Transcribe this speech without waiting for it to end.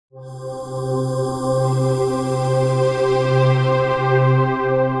Hey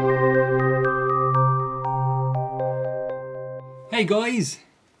guys,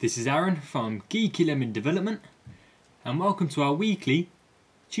 this is Aaron from Geeky Development and welcome to our weekly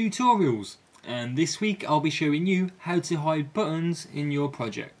tutorials. And this week I'll be showing you how to hide buttons in your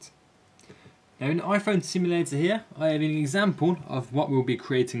project. Now in the iPhone simulator here I have an example of what we'll be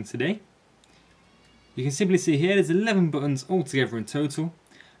creating today. You can simply see here there's 11 buttons altogether in total,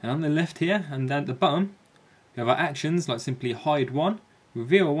 and on the left here and down at the bottom we have our actions like simply hide 1,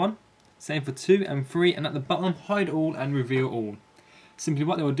 reveal 1, same for 2 and 3, and at the bottom hide all and reveal all. Simply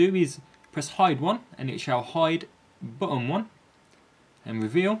what they will do is press hide 1 and it shall hide button 1 and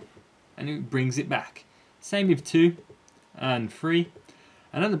reveal and it brings it back. Same with 2 and 3,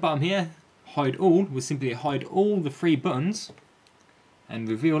 and at the bottom here hide all will simply hide all the 3 buttons and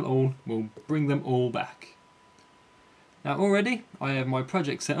reveal all will bring them all back. Now already I have my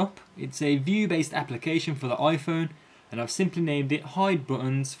project set up. It's a view based application for the iPhone and I've simply named it hide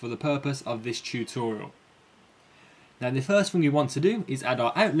buttons for the purpose of this tutorial. Now the first thing we want to do is add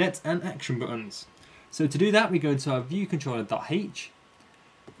our outlet and action buttons. So to do that we go into our viewcontroller.h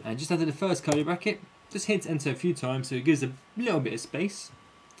and just after the first curly bracket just hit enter a few times so it gives a little bit of space,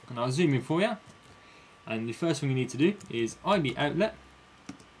 and I'll zoom in for you. And the first thing you need to do is ID outlet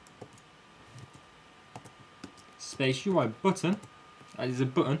space UI button, that is a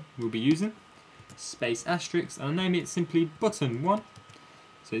button we'll be using, space asterisk, and I'll name it simply button 1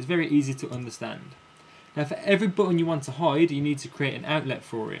 so it's very easy to understand. Now for every button you want to hide you need to create an outlet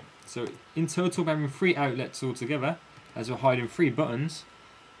for it. So in total we're having 3 outlets altogether as we're hiding 3 buttons.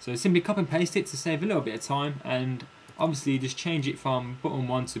 So simply copy and paste it to save a little bit of time, and obviously just change it from button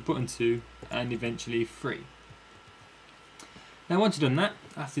 1 to button 2 and eventually 3. Now once you've done that,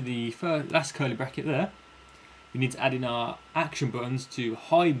 after the last curly bracket there, we need to add in our action buttons to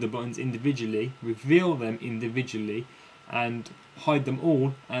hide the buttons individually, reveal them individually, and hide them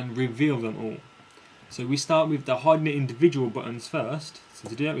all and reveal them all. So we start with the hiding the individual buttons first. So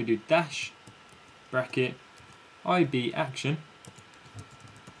to do that we do dash bracket IB action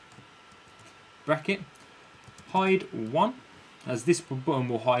bracket hide 1, as this button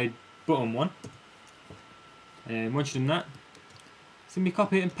will hide button 1. And once you've done that, simply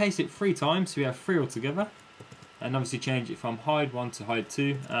copy it and paste it 3 times so we have 3 altogether. And obviously change it from hide 1 to hide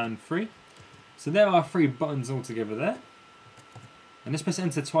 2 and 3. So there are 3 buttons altogether there. And let's press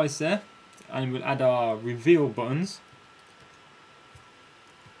enter twice there and we'll add our reveal buttons.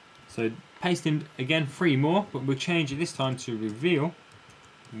 So paste in again 3 more, but we'll change it this time to reveal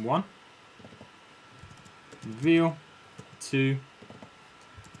 1, reveal 2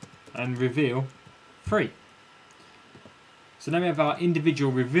 and reveal 3. So now we have our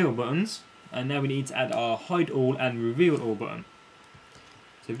individual reveal buttons. And now we need to add our hide all and reveal all button.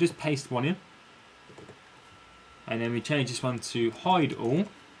 So we just paste one in. And then we change this one to hide all.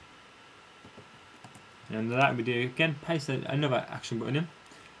 And that we do again, paste another action button in.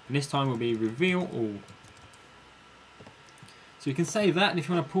 And this time will be reveal all. So you can save that, and if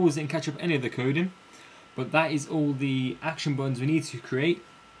you want to pause it and catch up any of the coding. But that is all the action buttons we need to create.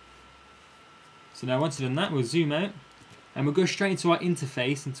 So now once you've done that, we'll zoom out. And we'll go straight into our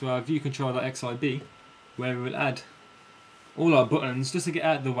interface, into our viewcontroller.xib, where we will add all our buttons just to get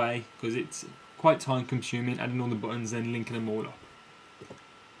out of the way, because it's quite time consuming adding all the buttons and linking them all up.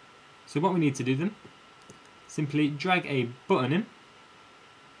 So what we need to do then, simply drag a button in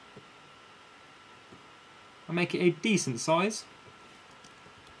and make it a decent size,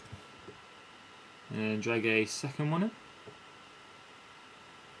 and drag a second one in.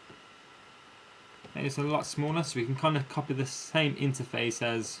 It's a lot smaller so we can kind of copy the same interface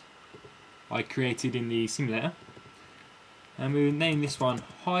as I created in the simulator, and we will name this one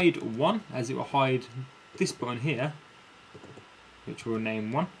hide 1 as it will hide this button here, which we'll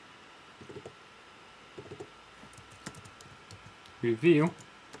name 1, reveal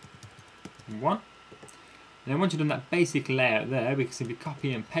 1. Then once you've done that basic layout there, we can simply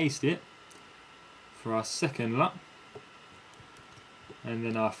copy and paste it for our second lot and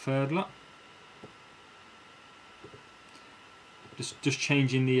then our third lot. Just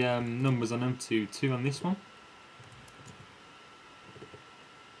changing the numbers on them to 2 on this one,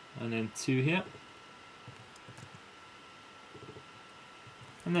 and then 2 here,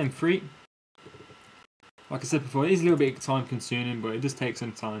 and then 3. Like I said before, it is a little bit time consuming, but it does take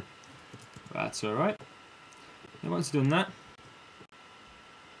some time. But that's alright. Then once you've done that,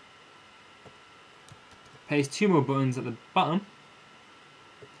 paste 2 more buttons at the bottom,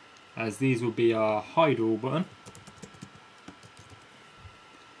 as these will be our hide all button.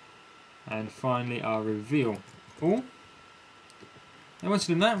 And finally our reveal all. Now once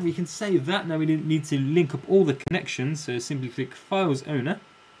you've done that, we can save that. Now we need to link up all the connections, so simply click Files Owner.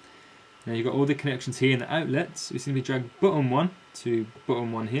 Now you've got all the connections here in the outlets. We simply drag button 1 to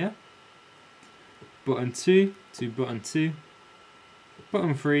button 1 here, button 2 to button 2,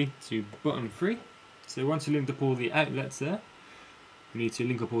 button 3 to button 3. So once you linked up all the outlets there, we need to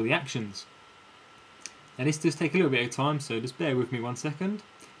link up all the actions. Now this does take a little bit of time, so just bear with me 1 second.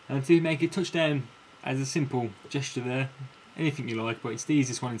 And to make it touch down as a simple gesture there, anything you like, but it's the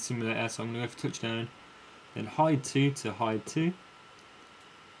easiest one in Simulator, so I'm going to go for touchdown. Then hide 2 to hide 2,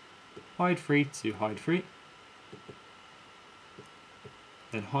 hide 3 to hide 3,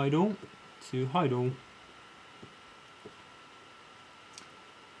 then hide all to hide all,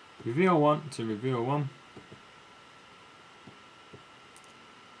 reveal 1 to reveal 1,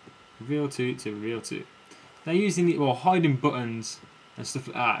 reveal 2 to reveal 2. Now using the, well, hiding buttons and stuff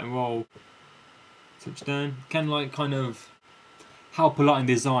like that, and roll touchdown can like kind of help a lot in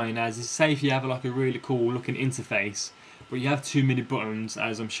design, as say if you have like a really cool looking interface but you have too many buttons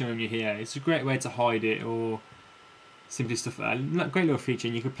as I'm showing you here, it's a great way to hide it, or simply stuff like that. Great little feature,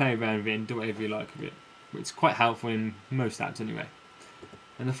 and you can play around with it and do whatever you like with it. It's quite helpful in most apps anyway.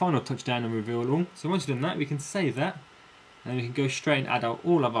 And the final touchdown and reveal all. So once you've done that, we can save that, and we can go straight and add out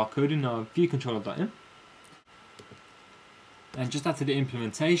all of our code in our view controller.in. And just after the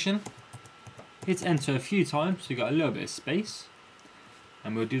implementation, hit enter a few times so you got a little bit of space,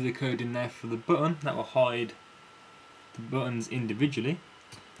 and we'll do the code in there for the button that will hide the buttons individually.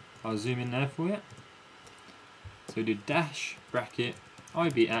 I'll zoom in there for you. So we do dash bracket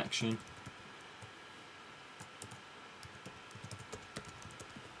IB action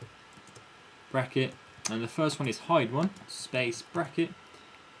bracket, and the first one is hide 1 space bracket,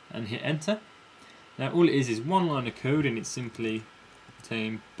 and hit enter. Now all it is one line of code, and it's simply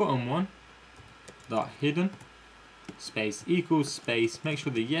saying button 1 dot hidden space equals space, make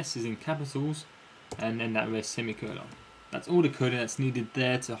sure the yes is in capitals, and then that with a semicolon. That's all the coding that's needed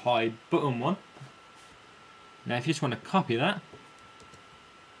there to hide button 1. Now if you just want to copy that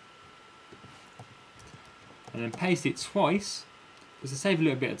and then paste it twice, just to save a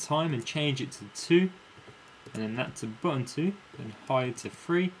little bit of time, and change it to 2, and then that to button 2, then hide to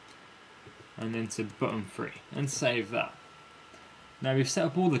 3, and then to button 3, and save that. Now we've set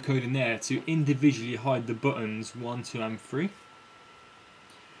up all the code in there to individually hide the buttons 1, 2 and 3.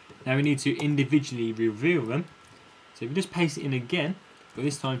 Now we need to individually reveal them. So if you just paste it in again, but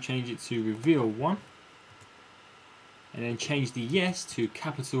this time change it to reveal 1, and then change the yes to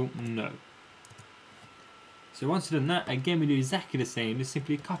capital No. So once you've done that, again we do exactly the same, just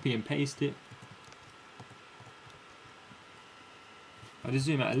simply copy and paste it. I'll just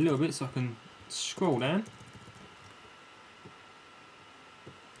zoom out a little bit so I can scroll down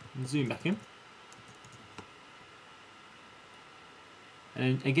and zoom back in.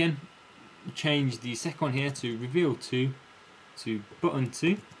 And again, change the second one here to reveal 2 to button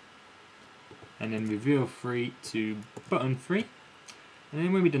 2, and then reveal 3 to button 3. And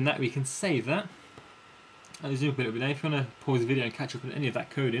then when we've done that, we can save that. I'll zoom up a little bit now if you want to pause the video and catch up on any of that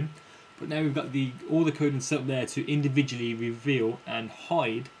coding. But now we've got all the coding set up there to individually reveal and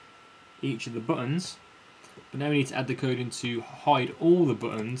hide each of the buttons. But now we need to add the coding to hide all the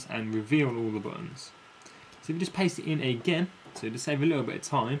buttons and reveal all the buttons. So if you just paste it in again, so to save a little bit of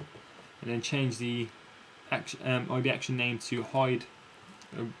time, and then change the IB action name to hide,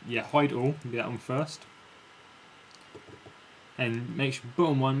 hide all, do that one first. And make sure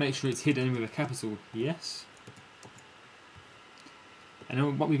button 1, make sure it's hidden with a capital yes. And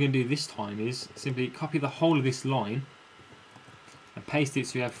then what we're going to do this time is simply copy the whole of this line and paste it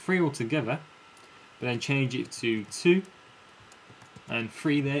so we have 3 all together, but then change it to 2 and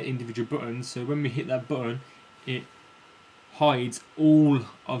 3 there, individual buttons, so when we hit that button it hides all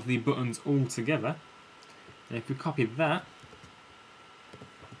of the buttons all together. And if we copy that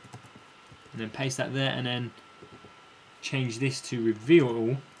and then paste that there, and then change this to reveal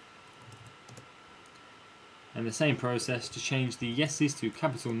all, and the same process to change the yeses to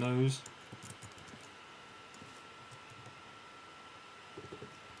capital No's,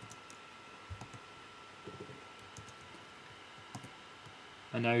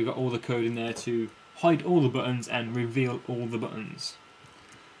 and now we've got all the code in there to hide all the buttons and reveal all the buttons.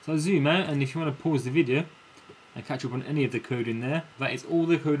 So I'll zoom out, and if you want to pause the video and catch up on any of the code in there, that is all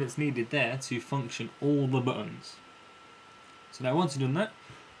the code that's needed there to function all the buttons. So now once you've done that,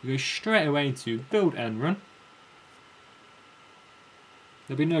 we go straight away to build and run.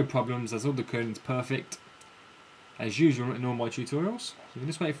 There'll be no problems as all the coding is perfect as usual in all my tutorials. So you can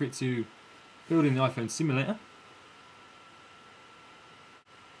just wait for it to build in the iPhone simulator.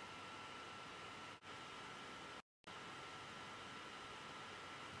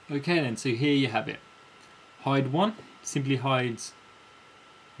 Okay then, so here you have it. Hide 1 simply hides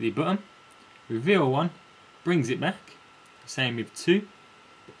the button. Reveal 1 brings it back. Same with 2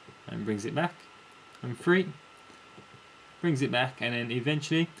 and brings it back. And 3 brings it back, and then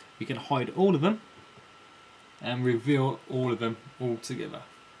eventually we can hide all of them and reveal all of them all together.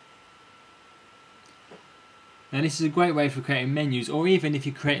 Now this is a great way for creating menus, or even if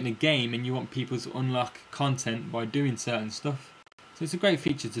you're creating a game and you want people to unlock content by doing certain stuff. So it's a great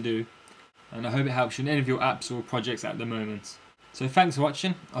feature to do, and I hope it helps you in any of your apps or projects at the moment. So thanks for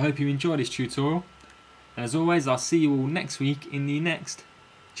watching, I hope you enjoyed this tutorial, and as always I'll see you all next week in the next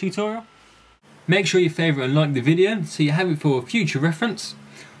tutorial. Make sure you favourite and like the video so you have it for future reference.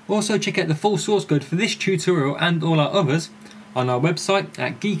 Also check out the full source code for this tutorial and all our others on our website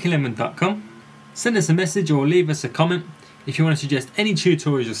at geekylemon.com. Send us a message or leave us a comment if you want to suggest any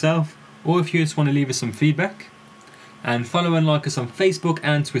tutorials yourself, or if you just want to leave us some feedback. And follow and like us on Facebook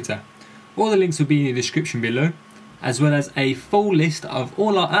and Twitter. All the links will be in the description below, as well as a full list of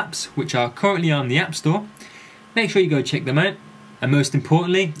all our apps which are currently on the App Store. Make sure you go check them out, and most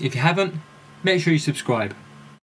importantly, if you haven't, make sure you subscribe.